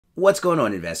What's going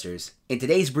on, investors? In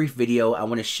today's brief video, I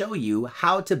want to show you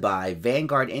how to buy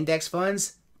Vanguard index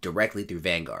funds directly through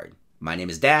Vanguard. My name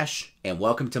is Dash, and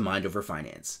welcome to Mind Over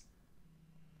Finance.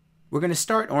 We're going to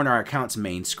start on our account's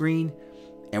main screen,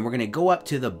 and we're going to go up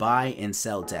to the Buy and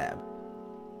Sell tab.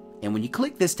 And when you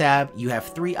click this tab, you have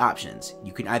three options.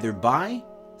 You can either buy,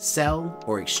 sell,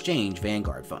 or exchange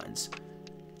Vanguard funds.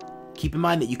 Keep in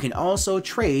mind that you can also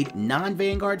trade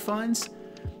non-Vanguard funds,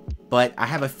 but I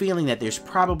have a feeling that there's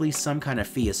probably some kind of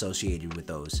fee associated with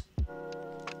those.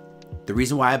 The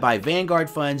reason why I buy Vanguard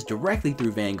funds directly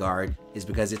through Vanguard is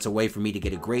because it's a way for me to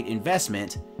get a great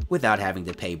investment without having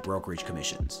to pay brokerage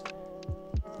commissions.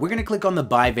 We're going to click on the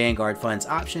Buy Vanguard Funds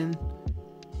option,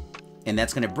 and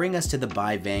that's going to bring us to the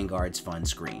Buy Vanguard's Fund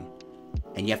screen.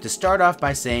 And you have to start off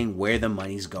by saying where the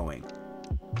money's going.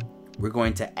 We're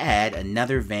going to add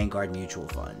another Vanguard mutual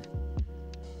fund.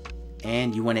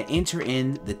 And you want to enter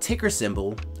in the ticker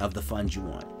symbol of the fund you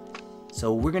want.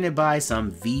 So we're going to buy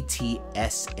some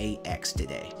Vtsax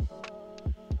today.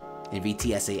 And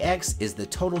Vtsax is the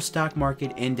total stock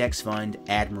market index fund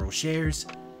Admiral shares,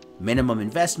 minimum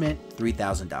investment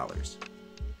 $3,000.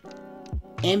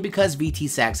 And because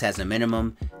Vtsax has a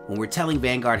minimum, when we're telling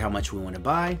Vanguard how much we want to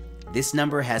buy, this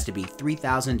number has to be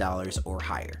 $3,000 or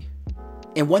higher.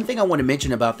 And one thing I want to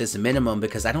mention about this minimum,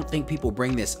 because I don't think people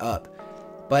bring this up,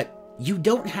 but you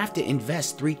don't have to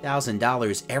invest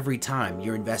 $3,000 every time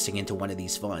you're investing into one of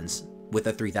these funds with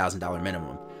a $3,000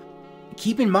 minimum.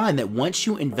 Keep in mind that once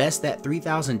you invest that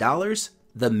 $3,000,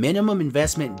 the minimum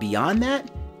investment beyond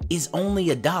that is only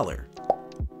 $1.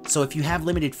 So if you have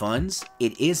limited funds,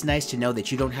 it is nice to know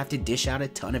that you don't have to dish out a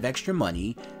ton of extra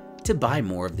money to buy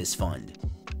more of this fund.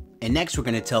 And next, we're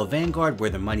going to tell Vanguard where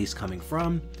the money's coming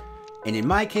from. And in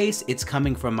my case, it's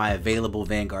coming from my available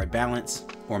Vanguard balance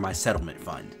or my settlement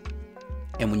fund.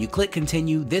 And when you click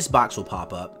continue, this box will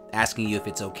pop up asking you if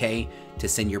it's okay to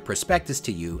send your prospectus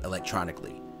to you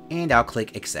electronically. And I'll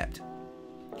click accept.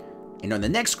 And on the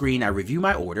next screen, I review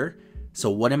my order. So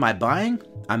what am I buying?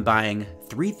 I'm buying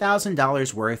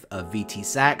 $3,000 worth of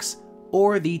Vtsax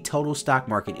or the total stock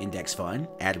market index fund,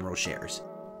 Admiral shares.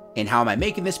 And how am I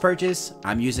making this purchase?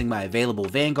 I'm using my available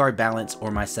Vanguard balance or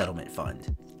my settlement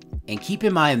fund. And keep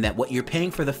in mind that what you're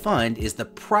paying for the fund is the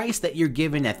price that you're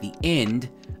given at the end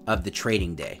of the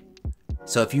trading day.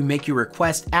 So if you make your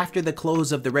request after the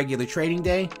close of the regular trading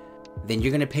day, then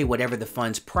you're going to pay whatever the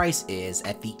fund's price is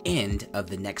at the end of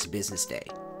the next business day.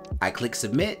 I click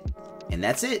submit, and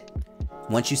that's it.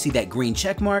 Once you see that green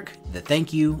check mark, the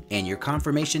thank you, and your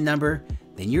confirmation number,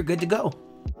 then you're good to go.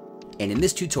 And in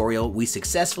this tutorial, we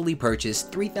successfully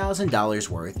purchased $3,000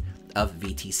 worth of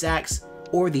Vtsax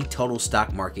or the total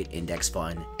stock market index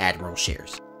fund, Admiral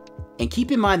shares. And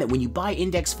keep in mind that when you buy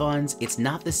index funds, it's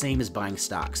not the same as buying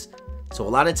stocks. So a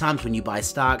lot of times when you buy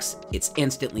stocks, it's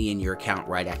instantly in your account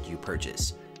right after you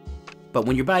purchase. But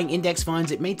when you're buying index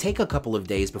funds, it may take a couple of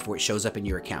days before it shows up in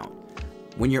your account.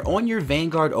 When you're on your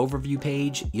Vanguard overview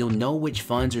page, you'll know which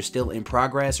funds are still in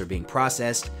progress or being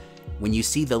processed when you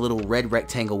see the little red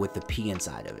rectangle with the P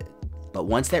inside of it. But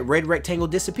once that red rectangle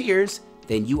disappears,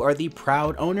 then you are the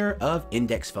proud owner of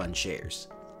index fund shares.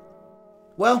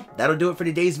 Well, that'll do it for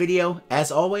today's video.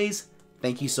 As always,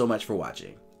 thank you so much for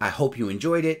watching. I hope you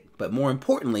enjoyed it, but more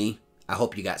importantly, I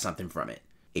hope you got something from it.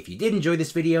 If you did enjoy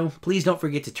this video, please don't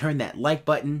forget to turn that like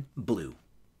button blue.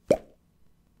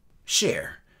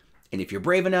 Share. And if you're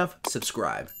brave enough,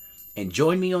 subscribe. And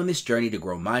join me on this journey to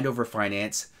grow Mind Over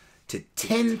Finance to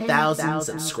 10,000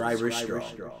 subscribers strong.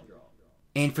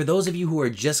 And for those of you who are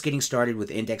just getting started with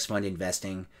index fund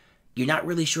investing, you're not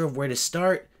really sure of where to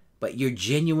start, but you're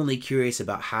genuinely curious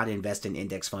about how to invest in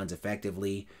index funds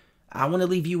effectively, I want to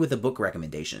leave you with a book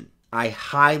recommendation. I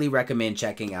highly recommend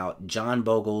checking out John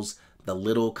Bogle's The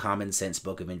Little Common Sense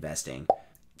Book of Investing.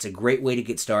 It's a great way to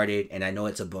get started, and I know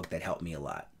it's a book that helped me a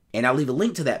lot. And I'll leave a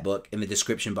link to that book in the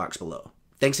description box below.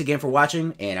 Thanks again for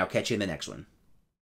watching, and I'll catch you in the next one.